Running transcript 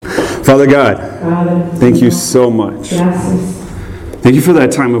Father God, thank you so much. Thank you for that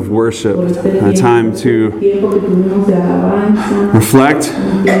time of worship, that time to reflect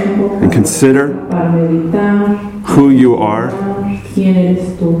and consider who you are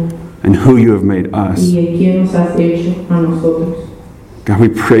and who you have made us. God, we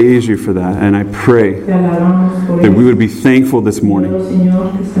praise you for that, and I pray that we would be thankful this morning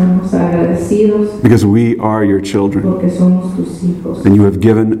because we are your children, and you have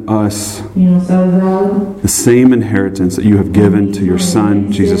given us the same inheritance that you have given to your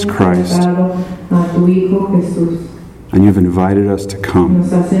Son, Jesus Christ, and you've invited us to come.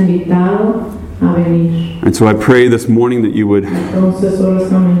 And so I pray this morning that you would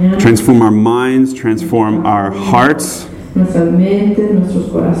transform our minds, transform our hearts, and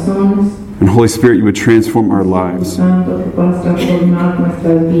Holy Spirit, you would transform our lives. That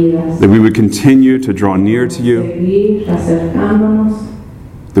we would continue to draw near to you.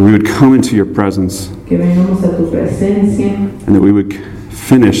 That we would come into your presence. And that we would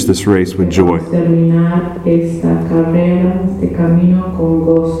finish this race with joy.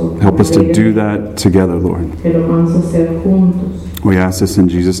 Help us to do that together, Lord. We ask this in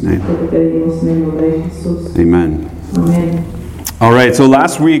Jesus' name. Amen. Amen. All right, so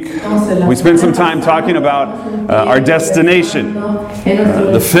last week we spent some time talking about our destination,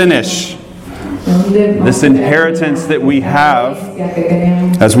 the finish, this inheritance that we have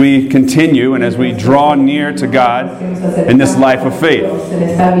as we continue and as we draw near to God in this life of faith.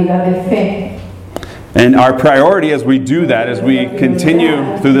 And our priority as we do that, as we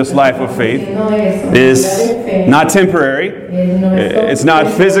continue through this life of faith, is not temporary, it's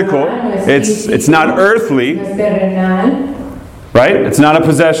not physical, it's not earthly, right? It's not a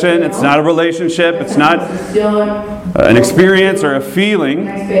possession, it's not a relationship, it's not an experience or a feeling,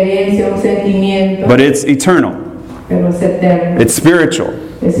 but it's eternal, it's spiritual,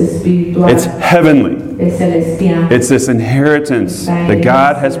 it's heavenly. It's this inheritance that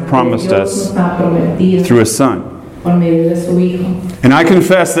God has promised us through His Son. And I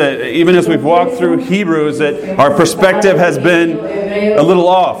confess that even as we've walked through Hebrews, that our perspective has been a little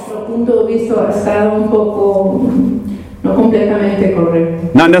off.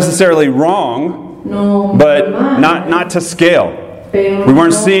 Not necessarily wrong, but not to scale. We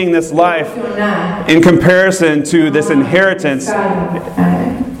weren't seeing this life in comparison to this inheritance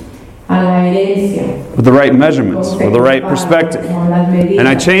with the right measurements, with the right perspective. And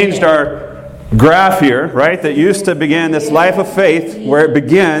I changed our graph here, right, that used to begin this life of faith where it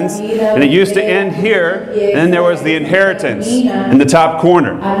begins, and it used to end here, and then there was the inheritance in the top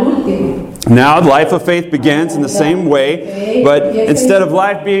corner. Now life of faith begins in the same way, but instead of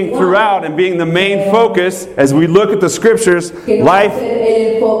life being throughout and being the main focus, as we look at the Scriptures, life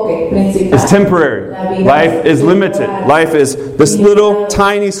is temporary. Life is limited. Life is this little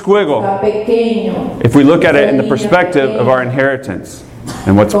tiny squiggle if we look at it in the perspective of our inheritance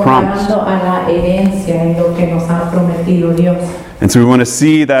and what's promised. And so we want to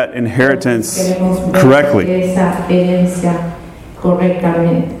see that inheritance correctly.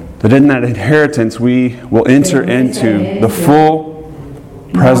 That in that inheritance we will enter into the full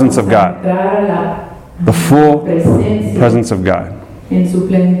presence of God. The full presence of God.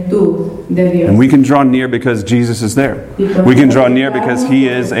 And we can draw near because Jesus is there. We can draw near because He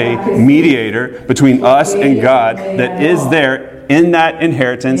is a mediator between us and God that is there in that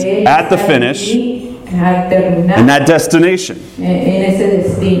inheritance at the finish in that destination.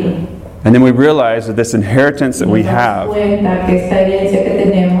 And then we realize that this inheritance that we have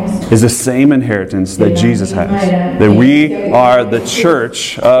is the same inheritance that Jesus has. That we are the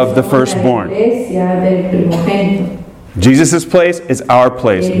church of the firstborn. Jesus' place is our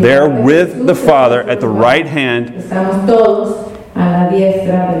place. There with the Father at the right hand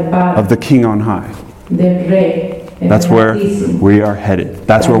of the King on high. That's where we are headed.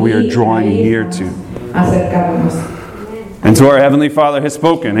 That's where we are drawing near to. And so our Heavenly Father has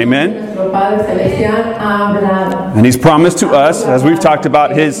spoken. Amen? And He's promised to us, as we've talked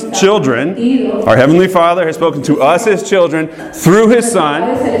about His children, our Heavenly Father has spoken to us, His children, through His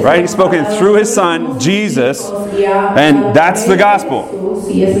Son. Right? He's spoken through His Son, Jesus. And that's the gospel.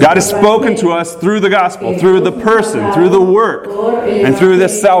 God has spoken to us through the gospel, through the person, through the work, and through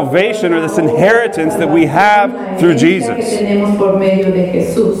this salvation or this inheritance that we have through Jesus.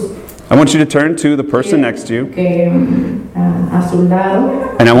 I want you to turn to the person next to you, and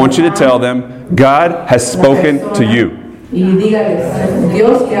I want you to tell them, God has spoken to you.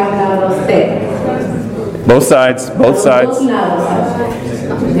 Both sides, both sides.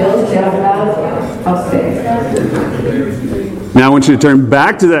 Now I want you to turn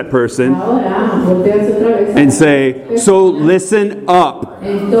back to that person Ahora, voltearse otra vez. and say, so listen up.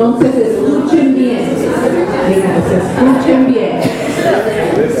 Entonces escuchen bien. Digan, escuchen bien.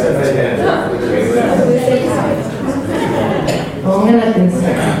 Pongan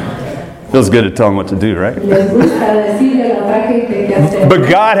atención. Feels good to tell them what to do, right? Les gusta decirle a la otra gente qué hacer. But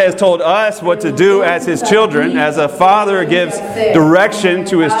God has told us what to do as His children, as a father gives direction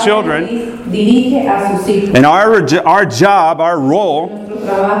to His children. Dirige a sus hijos. And our job, our role, Nuestro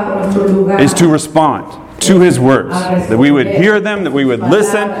trabajo, nuestro lugar. is to respond to His words. That we would hear them, that we would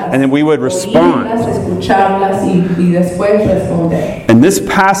listen, and that we would respond. Escucharlas y después responder. And this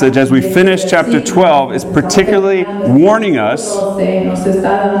passage, as we finish chapter 12, is particularly warning us Nos está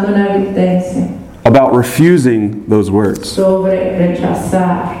dando una advertencia about refusing those words. sobre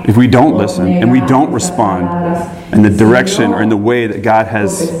rechazar. If we don't listen and we don't respond in the direction or in the way that God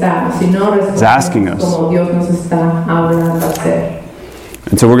is asking us. Como Dios nos está hablando a hacer.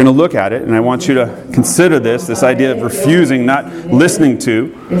 And so we're going to look at it, and I want you to consider this idea of refusing, not listening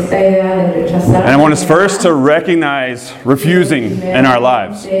to. Esta idea de rechazar. And I want us first to recognize refusing in our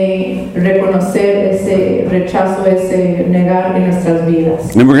lives. Reconocer ese rechazo, ese negar en nuestras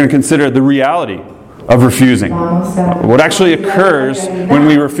vidas. And then we're going to consider the reality of refusing. What actually occurs when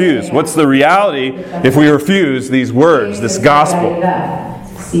we refuse? What's the reality if we refuse these words, this gospel?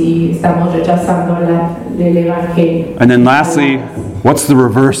 Si estamos rechazando el evangelio. And then lastly, what's the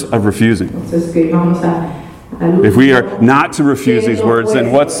reverse of refusing? Entonces que vamos a If we are not to refuse these words,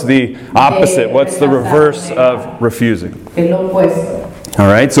 then what's the opposite? What's the reverse of refusing? el opuesto. All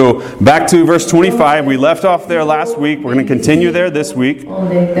right, so back to verse 25. We left off there last week. We're going to continue there this week.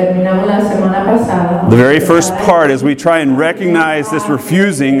 Donde terminamos la semana pasada. The very first part is we try and recognize this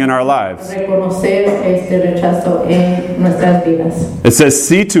refusing in our lives. Reconocer este rechazo en nuestras vidas. It says,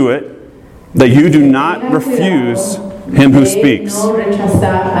 see to it that you do not refuse him who speaks. No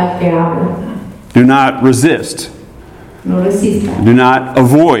rechazar al que habla. Do not resist. No resistan. Do not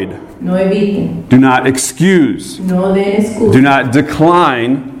avoid. No eviten. Do not excuse. No den excusas. Do not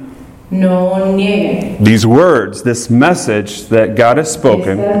decline No nieguen. these words, this message that God has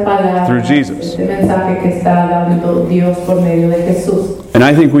spoken Estas palabras, through Jesus. este mensaje que está dando Dios por medio de Jesús. And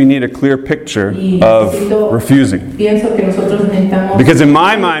I think we need a clear picture of refusing. Pienso que nosotros necesitamos. Because in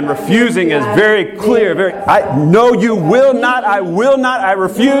my mind, refusing is very clear. No, you will not, I will not, I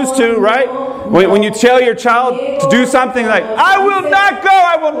refuse to, right? When you tell your child to do something like, I will not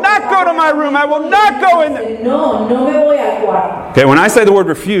go to my room, I will not go in there. No me voy al cuarto. Okay, when I say the word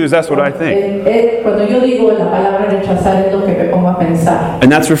refuse, that's what I think. Cuando yo digo la palabra rechazar es lo que me pongo a pensar.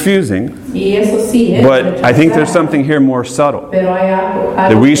 And that's refusing. Y eso sí es But I think rechazar. there's something here more subtle Pero hay algo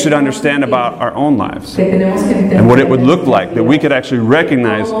that we should understand about our own lives que tenemos que entender and what it would look like, that we could actually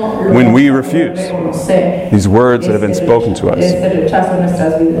recognize when we refuse these words that have been spoken to us. Este rechazo en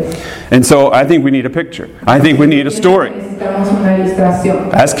nuestras vidas. And so I think we need a picture. I think we need a story Necesitamos una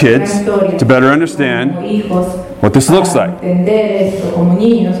ilustración. as kids Una historia. to better understand Como hijos, what this looks para like. entender esto, como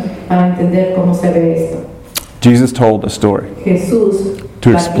niños, para entender cómo se ve esto. Jesus told a story. Jesús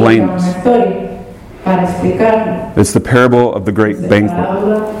To explain platica this. una historia para explicarlo. It's the parable of the great La banquet.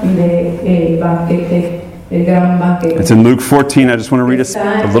 parábola del banquete, el gran banquete. It's in Luke 14. I just want to read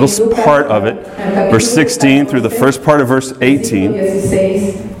a little part of it. Verse 16 through the first part of verse 18.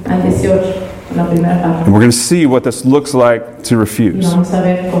 16 al 18, la primera parte. And we're going to see what this looks like to Y refuse. vamos a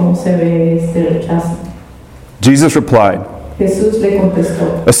ver cómo se ve este rechazo. Jesus replied, Jesús le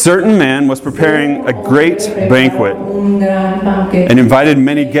contestó. a certain man was preparing a great banquet Un gran banquete. and invited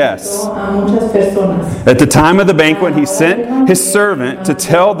many guests. A muchas personas. At the time of the banquet, he sent his servant to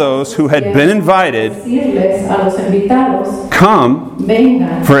tell those who had been invited, Decirles a los invitados, come,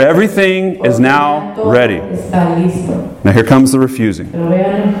 vengan. for everything is now ready. Está listo. Now here comes the refusing. Pero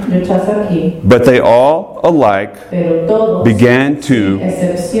vean el rechazo aquí. But they all alike Pero todos, began sin to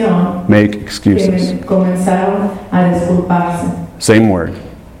excepción, make excuses. comenzaron a disculparse. Same word.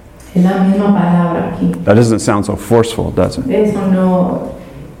 Es la misma palabra aquí. That doesn't sound so forceful, does it? Eso no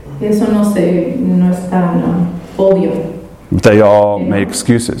es tan obvio. But they all made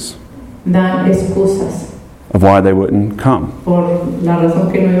excuses Dan excusas of why they wouldn't come. por la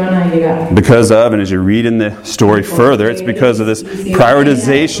razón que no iban a llegar. Because of, and as you read in the story further, it's because of this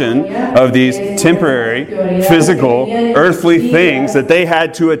prioritization of these temporary, physical, earthly things that they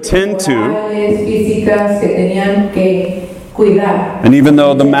had to attend to. Físicas que tenían que cuidar. And even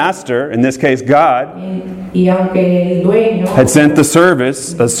though the master, in this case God, Y aunque el dueño had sent a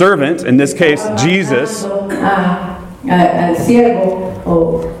servant, in this case Jesus, al siervo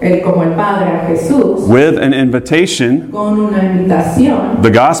o como el Padre a Jesús with an invitation, con una invitación, the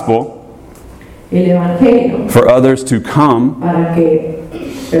gospel, el evangelio for others to come, para que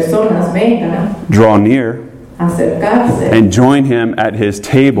personas vengan draw near, a acercarse, and join Him at His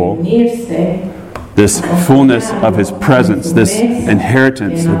table, unirse, this fullness of His presence, this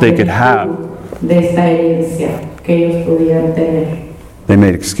inheritance that they could have. de esta herencia que ellos podían tener. They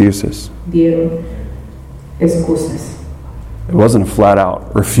made excuses. Dieron excusas. It wasn't a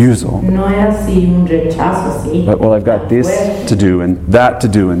flat-out refusal. No era así un rechazo así. But, well, I've got this to do and that to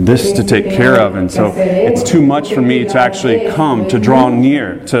do and this to take care of, and so it's too much for me to actually come, to draw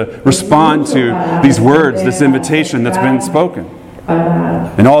near, to respond to these words, this invitation that's been spoken.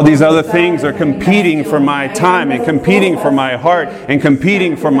 And all these other things are competing for my time and competing for my heart and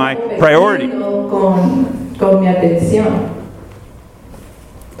competing for my priority. Con mi atención.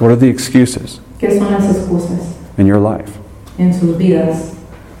 What are the excuses ¿Qué son las excusas in your life en sus vidas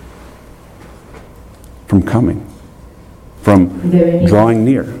from coming, from de venir drawing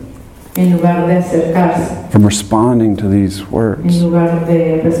near, en lugar de acercarse, from responding to these words? en lugar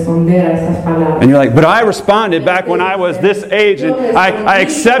de responder a estas palabras? And you're like, but I responded back when I was this age and I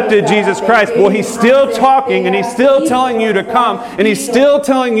accepted Jesus Christ. Well, He's still talking and He's still telling you to come and He's still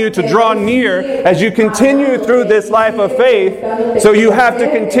telling you to draw near as you continue through this life of faith. So you have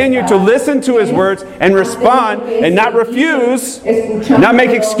to continue to listen to His words and respond and not refuse, not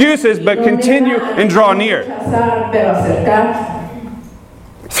make excuses, but continue and draw near Pero acercar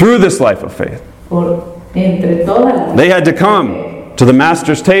through this life of faith. por entre todas las They had to come to the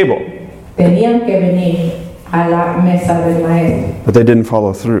Master's table, tenían que venir a la mesa del maestro, but they didn't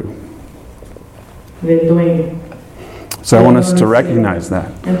follow through. del dueño. So I want us to recognize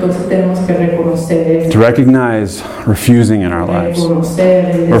that. Entonces tenemos que reconocer To eso, recognize refusing in our lives, reconocer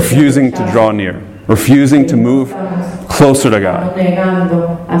el refusing to draw near, refusing to move closer to God.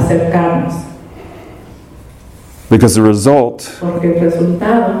 negando acercarnos, Because the result porque el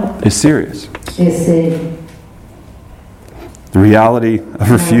resultado is serious. es serio. The reality of La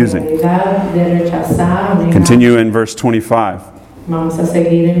refusing. realidad de rechazar o negar. Continue in verse 25. Vamos a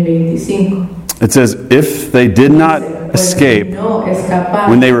seguir en 25. It says, if they did not Pues escape no escapar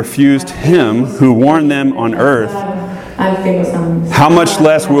when they refused Him who warned them on earth, al que los how much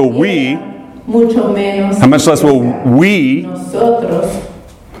less will we, mucho menos how much less will we, nosotros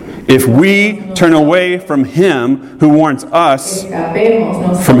if we turn away from Him who warns us escapemos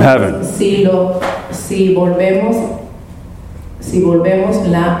nosotros from heaven?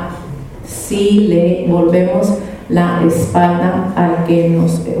 si le volvemos la espalda al que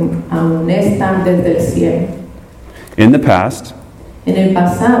nos amonesta desde el cielo. In the past, En el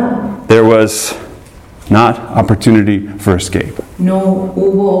pasado there was not opportunity for escape. no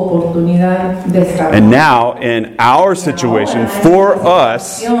hubo oportunidad de escapar. And now, in our situation, for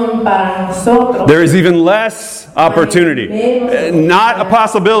us, Para nosotros there is even less opportunity. Not a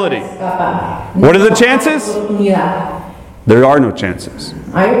possibility. escapar. What are the chances? Oportunidad. There are no chances.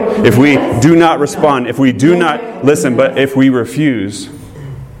 Hay If we oportunidades. do not respond, if we do not listen, but if we refuse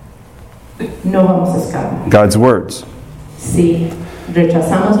No vamos a escapar. God's words. Si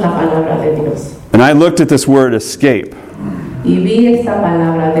rechazamos la palabra de Dios. And I looked at this word escape, Y vi esta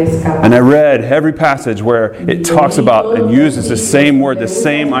palabra de escapar. and I read every passage where it talks about and uses the same word, the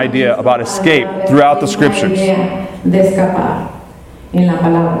same idea about escape throughout the scriptures. De escapar en la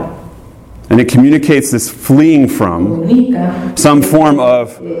palabra. And it communicates this fleeing from Comunica some form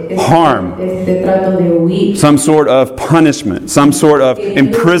of harm, este trato de huir. some sort of punishment, some sort of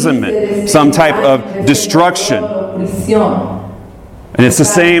imprisonment, some type of destruction. Prisión. And it's the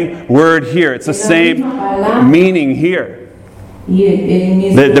same word here. It's the same meaning here. Y el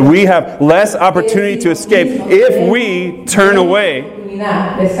mismo That we have less opportunity to escape if we turn away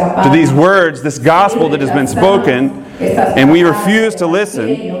oportunidad de escapar. to these words, this gospel that has been spoken, and we refuse to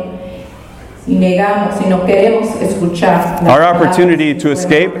listen. Si negamos, si no queremos escuchar. Our opportunity to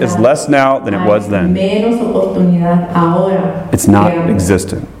escape is less now than it was then. Menos oportunidad ahora. It's not que antes.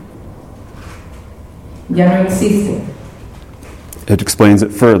 existent. Ya no existe. It explains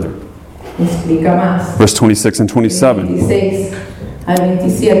it further. Explica más. Verse 26 and 27. 26 al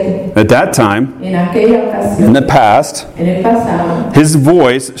 27. At that time, En aquella ocasión, in the past, en el pasado, His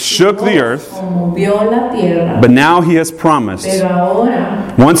voice shook the earth, conmovió la tierra, but now He has promised, pero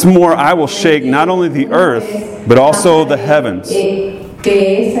ahora once more I will shake not only the earth, but also the heavens.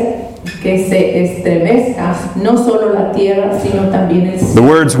 que se estremezca no solo la tierra, sino también el The cielo.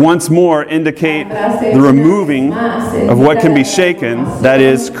 words once more indicate the removing of what can be shaken, that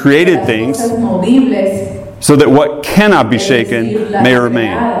is, created things, Cosas movibles so that what cannot be shaken may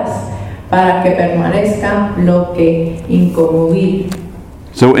remain. para que permanezca lo que inconmovible.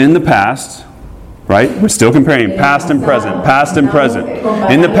 So in the past, right? We're still comparing past and present, past and present.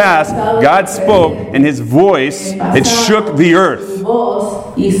 In the past, God spoke and His voice, it shook the earth.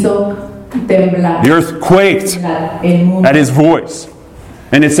 The earth quaked at His voice.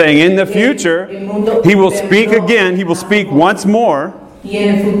 And it's saying in the future, He will speak again, He will speak once more,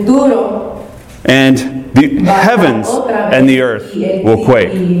 and the heavens and the earth will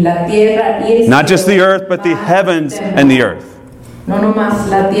quake. Not just the earth, but the heavens and the earth.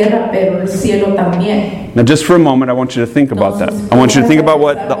 Now just for a moment, I want you to think about that. I want you to think about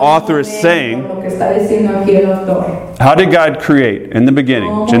what the author is saying. How did God create in the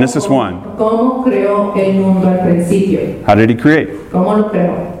beginning? Genesis 1. How did He create?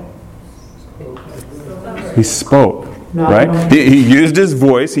 He spoke. Right? He used His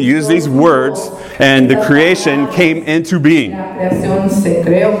voice, He used these words, and the creation came into being.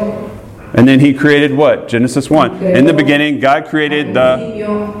 And then He created what? Genesis 1. In the beginning, God created the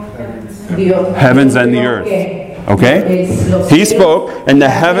heavens and the earth. Okay? He spoke, and the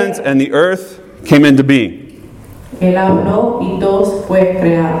heavens and the earth came into being.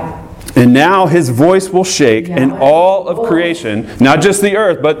 And now His voice will shake in all of creation, not just the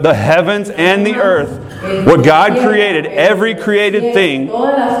earth, but the heavens and the earth. What God created, every created thing,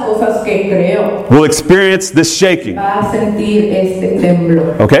 will experience this shaking.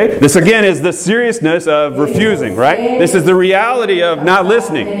 Okay? This again is the seriousness of refusing, right? This is the reality of not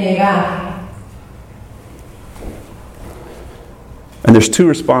listening. And there's two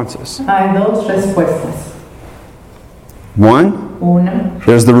responses. One,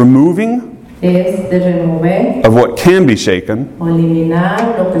 there's the removing of what can be shaken, or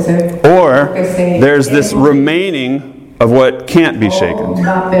there's this remaining of what can't be shaken.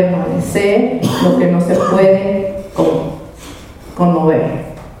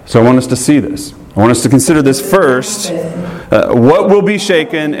 So I want us to see this. I want us to consider this first. What will be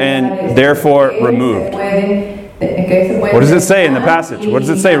shaken and therefore removed? What does it say in the passage? What does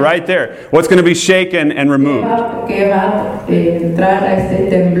it say right there? What's going to be shaken and removed?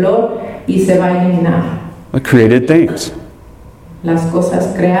 The created things.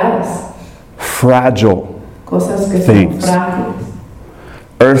 Fragile things.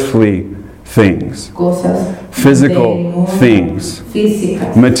 Earthly things. Physical things.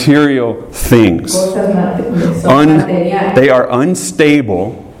 Material things. They are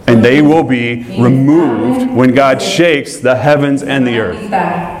unstable. And they will be removed when God shakes the heavens and the earth.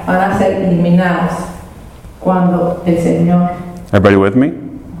 Everybody with me?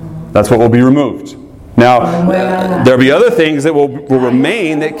 That's what will be removed. Now, there'll be other things that will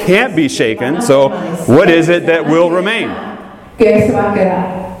remain that can't be shaken. So, what is it that will remain?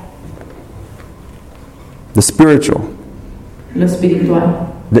 The spiritual.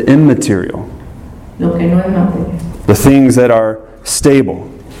 The immaterial. The things that are stable.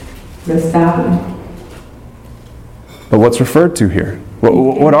 But what's referred to here?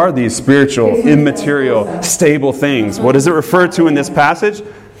 What are these spiritual, immaterial, stable things? What is it referred to in this passage?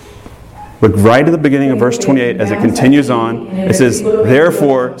 Look right at the beginning of verse 28 as it continues on. It says,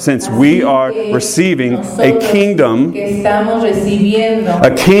 therefore, since we are receiving a kingdom that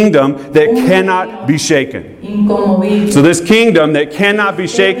cannot be shaken. So this kingdom that cannot be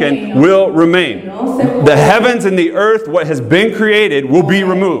shaken will remain. The heavens and the earth, what has been created, will be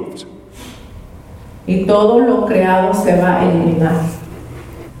removed.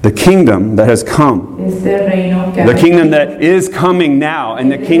 The kingdom that has come, the kingdom that is coming now,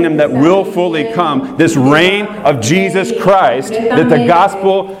 and the kingdom that will fully come, this reign of Jesus Christ that the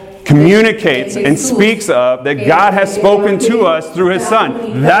gospel communicates and speaks of, that God has spoken to us through His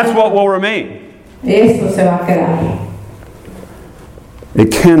Son. That's what will remain.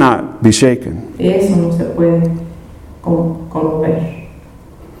 It cannot be shaken.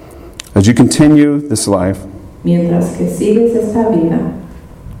 As you continue this life,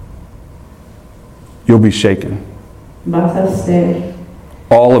 you'll be shaken.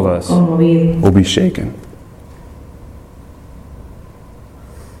 All of us will be shaken.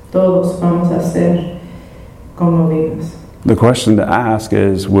 The question to ask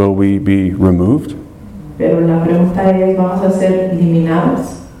is, will we be removed?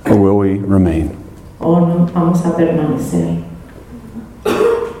 Or will we remain?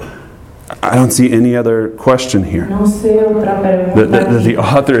 I don't see any other question here. The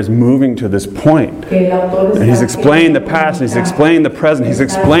author is moving to this point. And he's explained the past, and he's explained the present. He's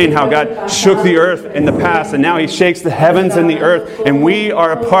explained how God shook the earth in the past, and now He shakes the heavens and the earth. And we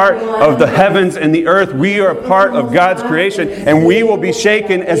are a part of the heavens and the earth. We are a part of God's creation, and we will be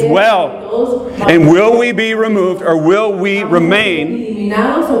shaken as well. And will we be removed, or will we remain?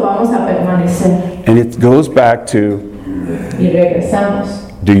 And it goes back to,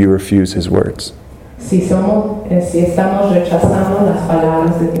 do you refuse His words? si estamos rechazando las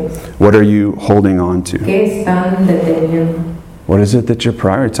palabras de Dios. What are you holding on to? ¿Qué están deteniendo? What is it that you're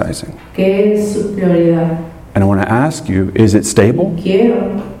prioritizing? ¿Qué es su prioridad? And I want to ask you, is it stable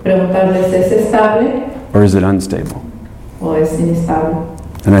Quiero preguntarles, ¿es estable or is it unstable? o es inestable?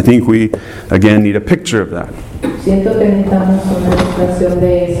 And I think we, again, need a picture of that. Siento que necesitamos una ilustración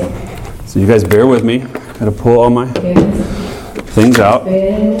de eso. So you guys bear with me. Got to pull all my things out.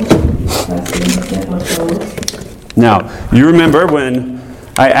 Esperen, paciencia, por favor. Now, you remember when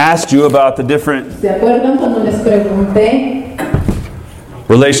I asked you about the different ¿Se acuerdan cuando les pregunté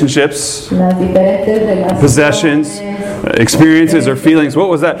relationships, las diferentes relaciones, possessions, experiences, or feelings? What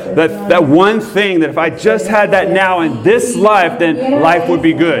was that? That one thing that if I just had that now in this life, then life would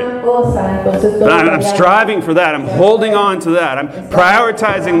be good. But I'm striving for that. I'm holding on to that. I'm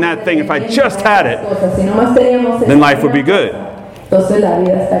prioritizing that thing. If I just had it, then life would be good.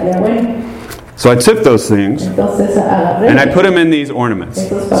 So I took those things and I put them in these ornaments.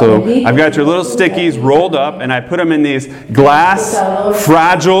 So I've got your little stickies rolled up and I put them in these glass,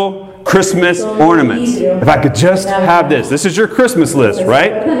 fragile Christmas ornaments. If I could just have this. This is your Christmas list,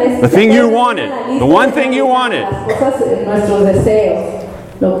 right? The thing you wanted. The one thing you wanted.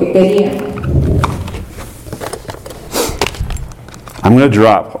 I'm going to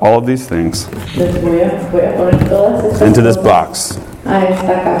drop all of these things into this box.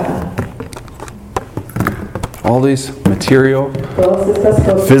 All these material,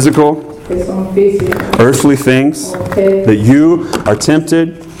 physical, earthly things that you are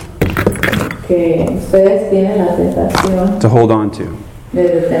tempted to hold on to.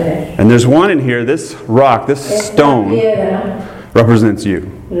 And there's one in here, this rock, this stone represents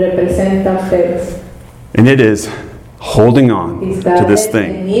you. And it is holding on to this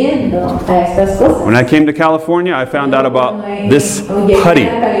thing. When I came to California, I found out about this putty.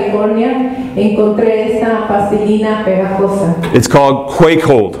 It's called Quake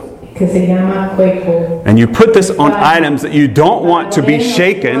Hold. And you put this on items that you don't want to be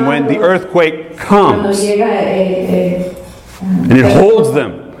shaken when the earthquake comes. And it holds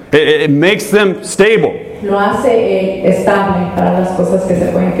them. It makes them stable.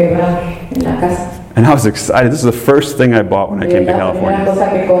 And I was excited. This is the first thing I bought when I came to California.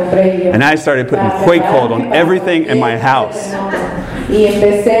 And I started putting Quake Hold on everything in my house.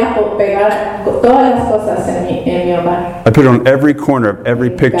 I put it on every corner of every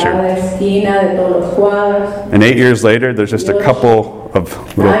picture. And 8 years later, there's just a couple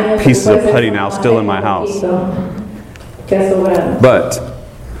of little pieces of putty now still in my house. But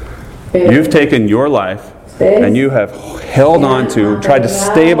you've taken your life and you have held on to, tried to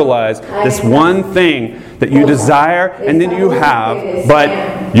stabilize this one thing that you desire and that you have, but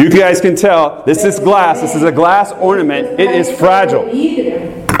you guys can tell this is glass, this is a glass ornament, it is fragile.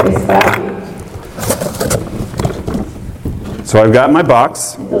 So I've got my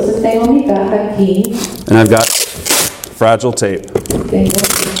box, and I've got fragile tape.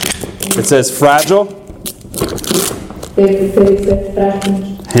 It says fragile,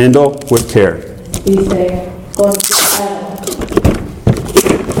 handle with care.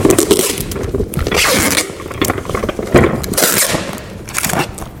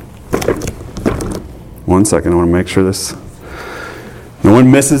 One second, I want to make sure this, no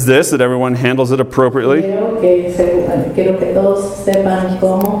one misses this, that everyone handles it appropriately. Quiero que todos sepan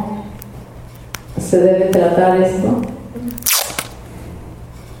cómo se debe tratar esto.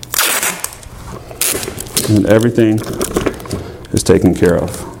 And everything is taken care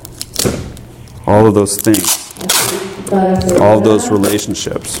of. All of those things. All of those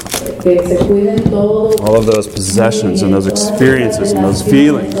relationships. All of those possessions and those experiences and those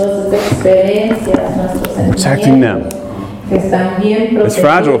feelings. Protecting them. It's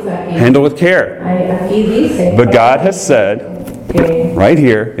fragile. Handle with care. But God has said, right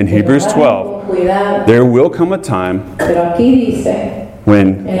here in Hebrews 12, there will come a time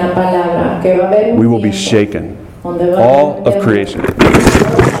when we will be shaken. All of creation.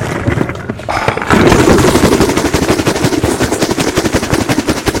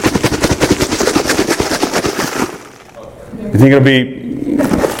 You think it'll be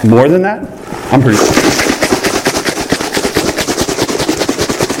more than that? I'm pretty sure.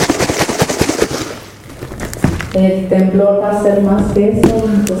 El temblor va a ser más que eso,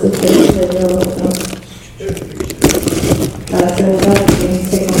 entonces para asegurar que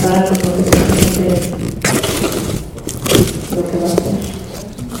se compara con lo que va a hacer.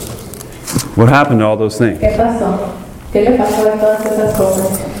 What happened to all those things? ¿Qué pasó? ¿Qué le pasó a todas esas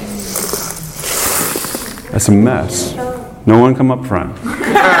cosas? That's a mess. No one come up front. No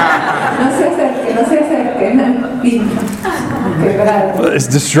se acerquen. It's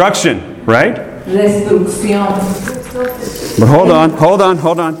destruction, right? destrucción. But hold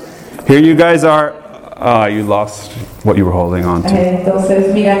on. Here you guys are. You lost what you were holding on to.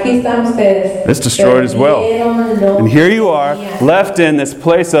 Entonces, mira, aquí están ustedes. It's destroyed as well. And here you are, left in this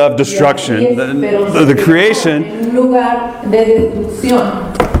place of destruction. The creation, En un lugar de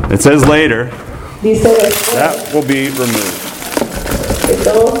destrucción. it says later, Dice después that will be removed. que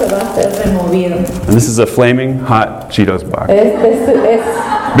todo se va a ser removido. And this is a flaming hot Cheetos box. Es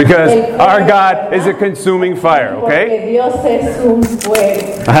Because our God is a consuming fire, okay? Porque Dios es un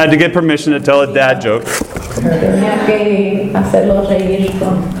fuego. I had to get permission to tell a dad joke. Tenía que hacerlo reír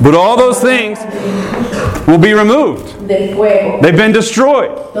con But all those things will be removed. del fuego. They've been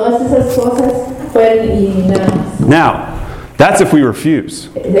destroyed. Todas esas cosas fueron eliminadas. Now, that's if we refuse.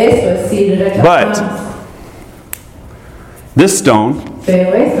 De eso es si rechazamos. This stone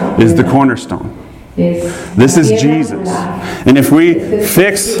Pero esa is the cornerstone. es This la is piedra Jesus. angular. And if we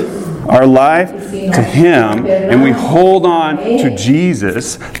fix our life to Him and we hold on to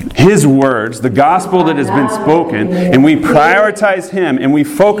Jesus, His words, the gospel that has been spoken, and we prioritize Him and we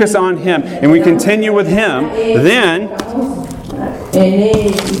focus on Him and we continue with Him, then En él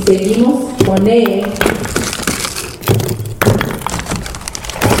y seguimos con él.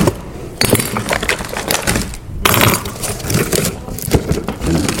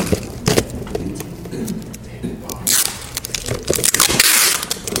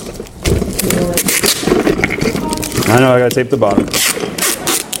 I know I gotta tape the bottom.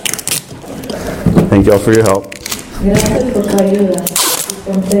 Thank y'all for your help. Gracias por su ayuda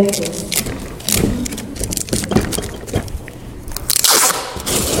y consejos.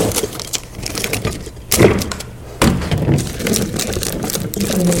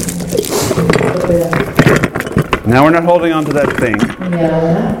 Now we're not holding on to that thing, Y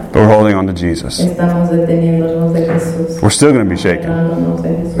ahora but we're holding on to Jesus. estamos deteniéndonos de Jesús. We're still going to be shaken. Agarrándonos de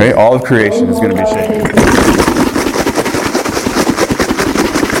Jesús. Okay? All of creation is going to be shaken.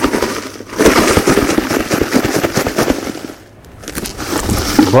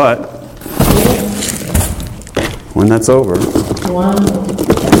 But when that's over, Cuando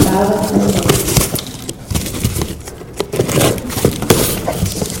acaba todo,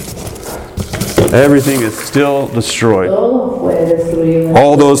 everything is still destroyed. todo fue destruido.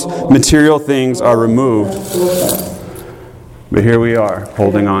 All those material things are removed. But here we are,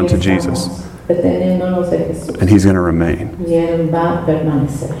 holding on to Jesus. Deteniéndonos de Jesús. And He's going to remain Y Él va a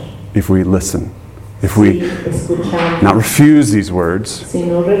permanecer. if we listen. If Si we escuchamos, not refuse these words, si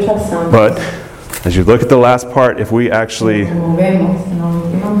no rechazamos, but as you look at the last part, if we actually como vemos en la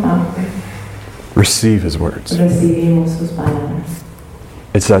última parte, receive His words. recibimos sus palabras.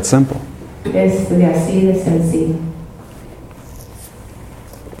 It's that simple. Es de así de sencillo.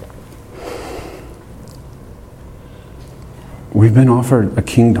 We've been offered a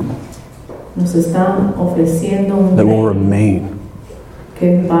kingdom Nos están ofreciendo un that will reino remain.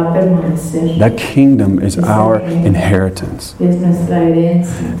 que va a permanecer. That kingdom is our inheritance. Es nuestra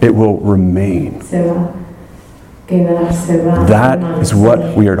herencia. It will remain. Se va a quedar, se va a That is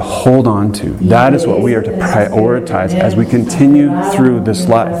what we are to hold on to. That is what we are to prioritize as we continue through this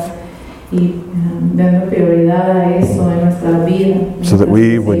life, Y dando prioridad a eso en nuestra vida. so that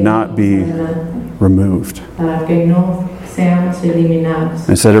we would not be removed. Para que no seamos eliminados.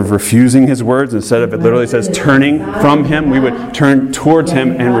 Instead of refusing His words, instead of it literally says turning from Him, we would turn towards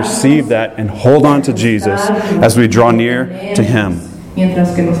Him and receive that and hold on to Jesus as we draw near to Him.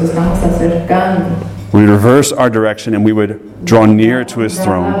 Mientras que nos estamos acercando. We would reverse our direction and we would draw near to His Dar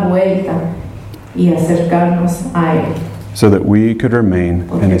throne la vuelta y acercarnos a Él. so that we could remain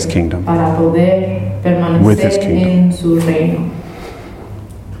in His kingdom. Para poder With His permanecer kingdom. en su reino.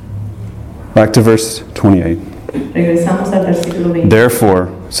 Back to verse 28. Regresamos al versículo 20. Therefore,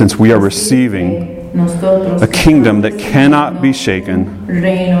 since we are receiving Nosotros a kingdom that cannot be shaken,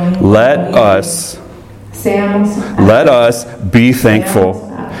 reino let us be thankful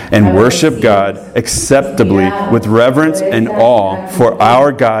and worship God acceptably with reverence and awe, for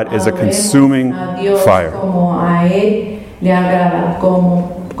our God is a consuming fire. Como a Él le agrada,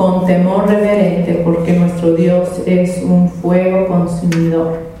 como con temor reverente, porque nuestro Dios es un fuego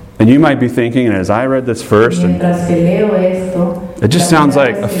consumidor. And you might be thinking, and as I read this first, and Mientras que leo esto, it just sounds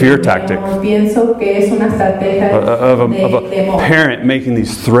like a fear tactic pienso que es una estrategia of de a temor, parent making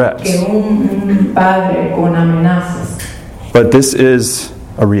these threats. que un padre con amenazas. But this is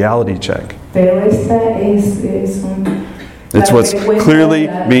a reality check. Pero esta es un... It's what's clearly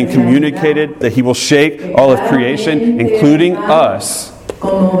being communicated, that He will shake all of creation, including us.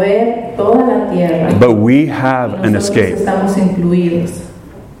 Conmover toda la tierra. But we have an Nosotros escape. estamos incluidos.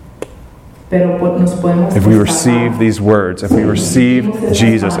 Pero nos podemos if we escapar. receive these words, if we receive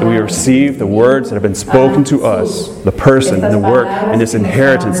Jesus, if we receive the words that have been spoken to us, the person and the work and this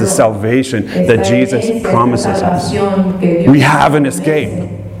inheritance, this salvation that Jesus promises us. We have an escape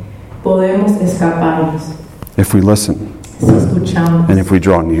Podemos escaparnos if we listen si escuchamos and if we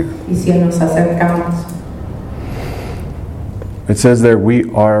draw near. y si nos acercamos. It says there, we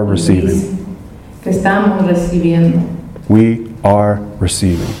are receiving. Que estamos recibiendo. We are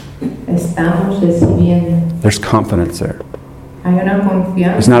receiving. Estamos recibiendo. There's confidence there. Hay una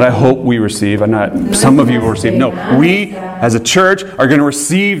confianza. It's not I hope we receive. I'm not. Some of you will receive. No, we as a church are going to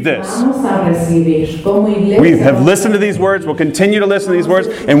receive this. Vamos a recibir. Como iglesia, We have listened to these words. We'll continue to listen to these words,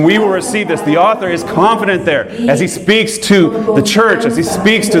 and we will receive this. The author is confident there as he speaks to the church, as he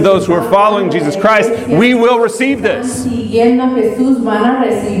speaks to those who are following Jesus Christ. We will receive this. Siguiendo a Jesús van a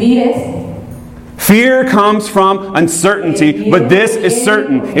recibir esto. Fear comes from uncertainty, but this is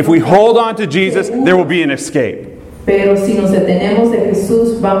certain. If we hold on to Jesus, there will be an escape. Pero si nos detenemos de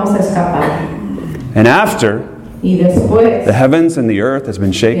Jesús, vamos a escapar. And after Y después, the heavens and the earth has been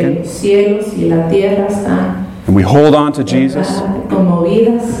que shaken, los cielos y la tierra están and we hold on to Jesus,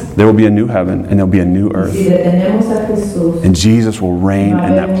 conmovidas, there will be a new heaven and there'll be a new earth. si detenemos a Jesús, And Jesus will reign va a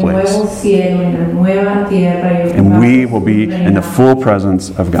in haber that un place. nuevo cielo, una nueva tierra, y And we vamos will be a in the reinar. full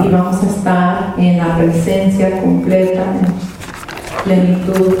presence of Y God. vamos a estar en la presencia completa, en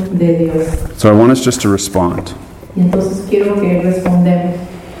plenitud de Dios. So I want us just to respond. Y entonces quiero que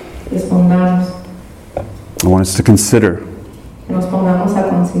respondamos, I want us to consider que nos pongamos a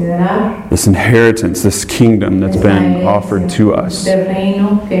considerar this inheritance, this kingdom that's been offered to us. del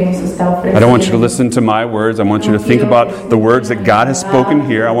reino que nos está ofreciendo. I don't want you to listen to my words. I want you to think about the words that God has spoken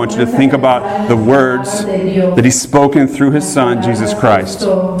here. I want you to think about the words that He's spoken through His Son, Jesus Christ,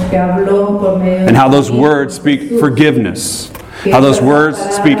 and how those words speak forgiveness, how those words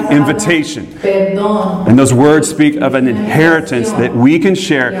speak invitation, and those words speak of an inheritance that we can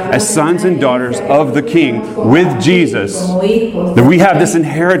share as sons and daughters of the King with Jesus. That we have this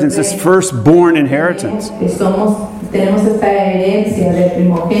inheritance, this firstborn inheritance. Tenemos esta herencia del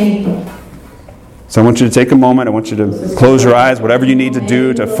primogénito. So I want you to take a moment. I want you to close your eyes, whatever you need to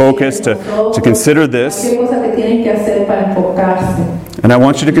do to focus, to consider this. ¿Qué cosa que tienen que hacer para enfocarse? And I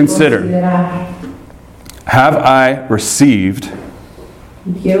want you to consider, Considerar. have I received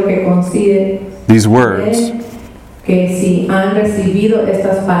Y quiero que considere these words, que si han recibido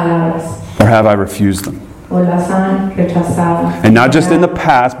estas palabras or have I refused them? o las han rechazado. And not just in the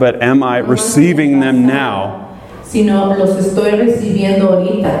past, but am I receiving them now, Sino los estoy recibiendo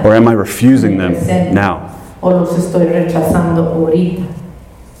ahorita. or am I refusing them now? O los estoy rechazando ahorita.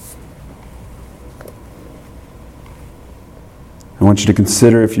 I want you to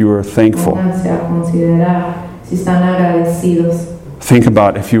consider if you are thankful. Pónganse a considerar si están agradecidos. Think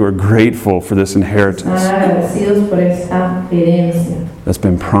about if you are grateful for this Están inheritance agradecidos por esta herencia. that's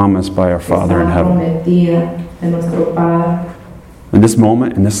been promised by our Father in Está heaven. prometida de nuestro Padre. In this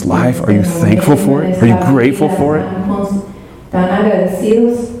moment, in this life, are you thankful for it? Are you grateful for it? ¿Están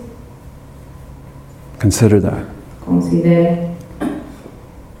agradecidos? Consider that. Considere.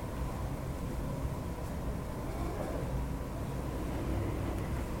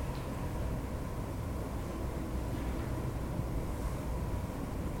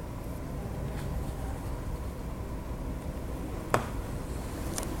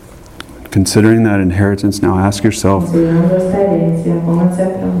 Considering that inheritance, now ask yourself Considerando esta herencia, pónganse a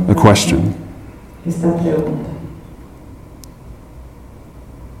preguntar a question. esta pregunta.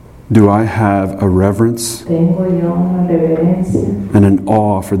 Do I have a reverence Tengo yo una reverencia and an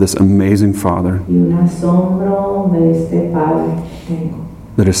awe for this amazing Father y un asombro de este Padre que tengo,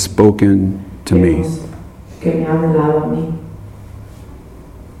 that has spoken to me, que me ha hablado a mí,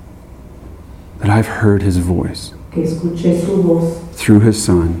 that I've heard His voice que escuché su voz through His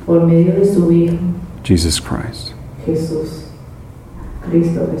Son, por medio de su Hijo, Jesus Christ? Jesús,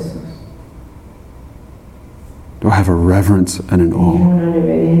 Cristo Jesús? Do I have a reverence and an Tengo awe? una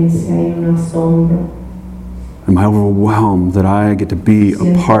reverencia y un asombro. Am I overwhelmed that I get to be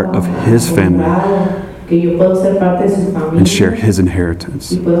a part of His family Que yo puedo ser parte de su familia and share His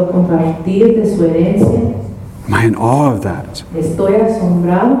inheritance? y puedo compartir de su herencia. Am I in awe of that? Estoy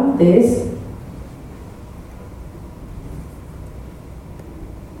asombrado de eso.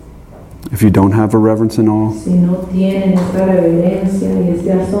 If you don't have a reverence and awe, Si no tienen esta reverencia y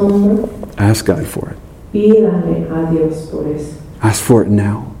este asombro, ask God for it. pídanle a Dios por eso. Ask for it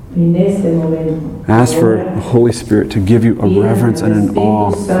now. En este momento. Ask for the Holy Spirit to give you a reverence and an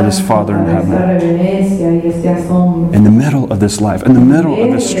awe for this Father in heaven. In the middle of this life, in the middle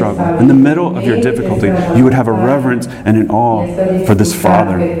of this struggle, in the middle of your difficulty, you would have a reverence and an awe for this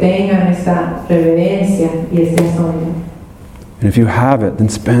Father. And if you have it, then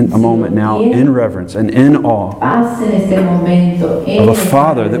spend a moment now in reverence and in awe of a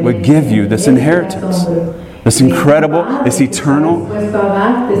Father that would give you this inheritance. This incredible, this eternal,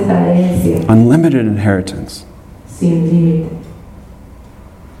 unlimited inheritance.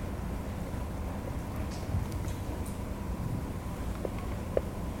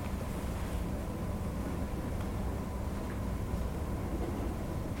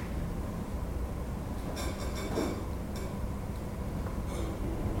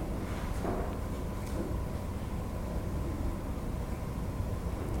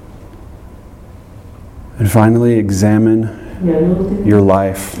 And finally, examine your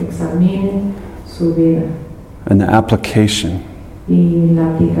life and the application.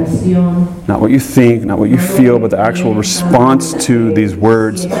 Not what you think, not what you feel, but the actual response to these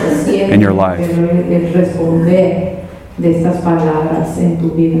words in your life.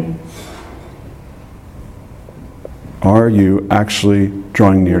 Are you actually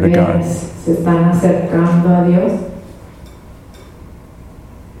drawing near to God?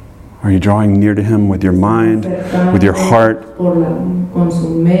 Are you drawing near to Him with your mind, with your heart, and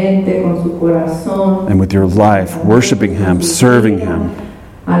with your life, worshiping Him, serving Him,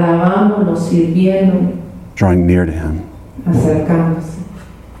 drawing near to Him?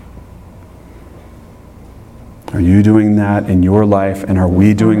 Are you doing that in your life, and are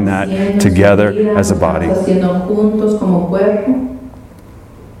we doing that together as a body?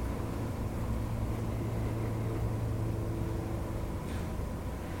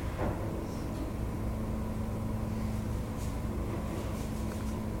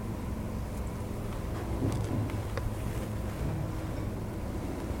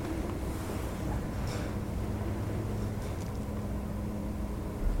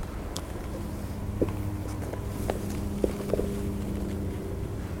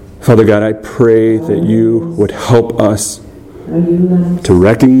 Father God, I pray that you would help us to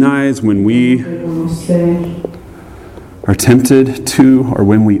recognize when we are tempted to, or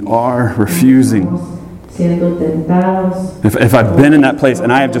when we are refusing. If I've been in that place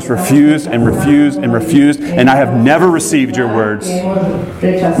and I have just refused and refused and refused, and I have never received your words, or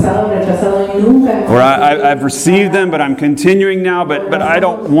I've received them but I'm continuing now, but I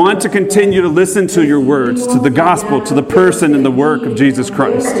don't want to continue to listen to your words, to the gospel, to the person and the work of Jesus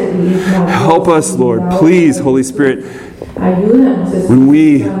Christ. Help us, Lord. Please, Holy Spirit, when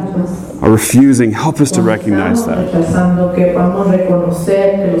we are refusing, help us to recognize that.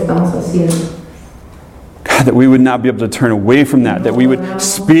 God, that we would not be able to turn away from that we would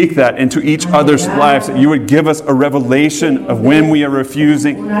speak that into each other's lives, that you would give us a revelation of when we are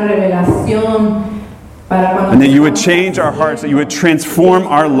refusing, and that you would change our hearts, that you would transform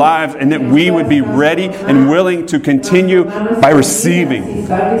our lives, and that we would be ready and willing to continue by receiving.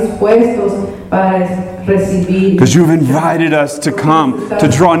 Because you've invited us to come, to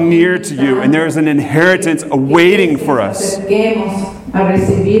draw near to you, and there is an inheritance awaiting for us.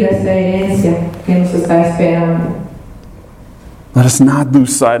 Let us not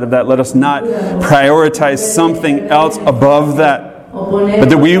lose sight of that. Let us not prioritize something else above that. But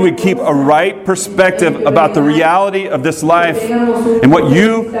that we would keep a right perspective about the reality of this life and what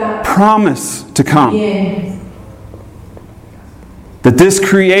you promise to come. That this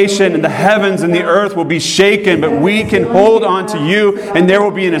creation and the heavens and the earth will be shaken, but we can hold on to you and there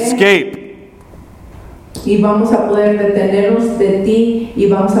will be an escape. And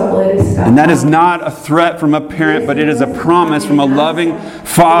that is not a threat from a parent, but it is a promise from a loving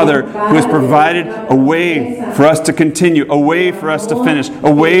Father who has provided a way for us to continue, a way for us to finish,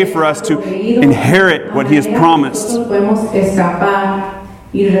 a way for us to inherit what He has promised.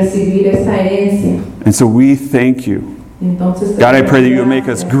 And so we thank you. God, I pray that you would make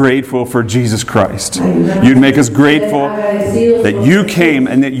us grateful for Jesus Christ. You'd make us grateful that you came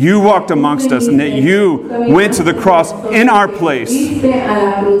and that you walked amongst us and that you went to the cross in our place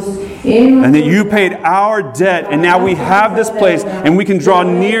and that you paid our debt, and now we have this place and we can draw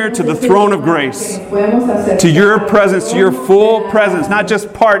near to the throne of grace, to your presence, to your full presence, not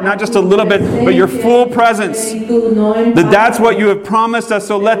just part, not just a little bit, but your full presence. That's what you have promised us,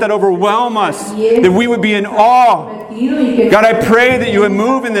 so let that overwhelm us, that we would be in awe. God, I pray that you would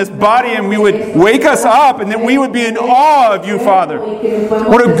move in this body and we would wake us up and that we would be in awe of you, Father.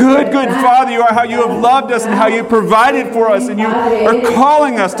 What a good, good Father you are, how you have loved us and how you provided for us, and you are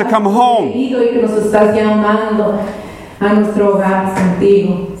calling us to come home.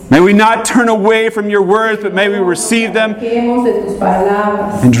 May we not turn away from your words, but may we receive them Acerquemos de tus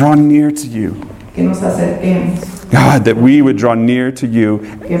palabras, and draw near to you. que nos acerquemos. God, that we would draw near to you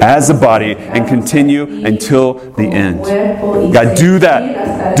as a body and continue until the end. God, do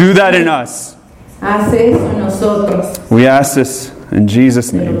that. Do that in us. Haz eso en nosotros. We ask this in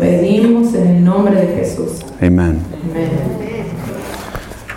Jesus' Te lo name. pedimos en el nombre de Jesús. Amen. Amén.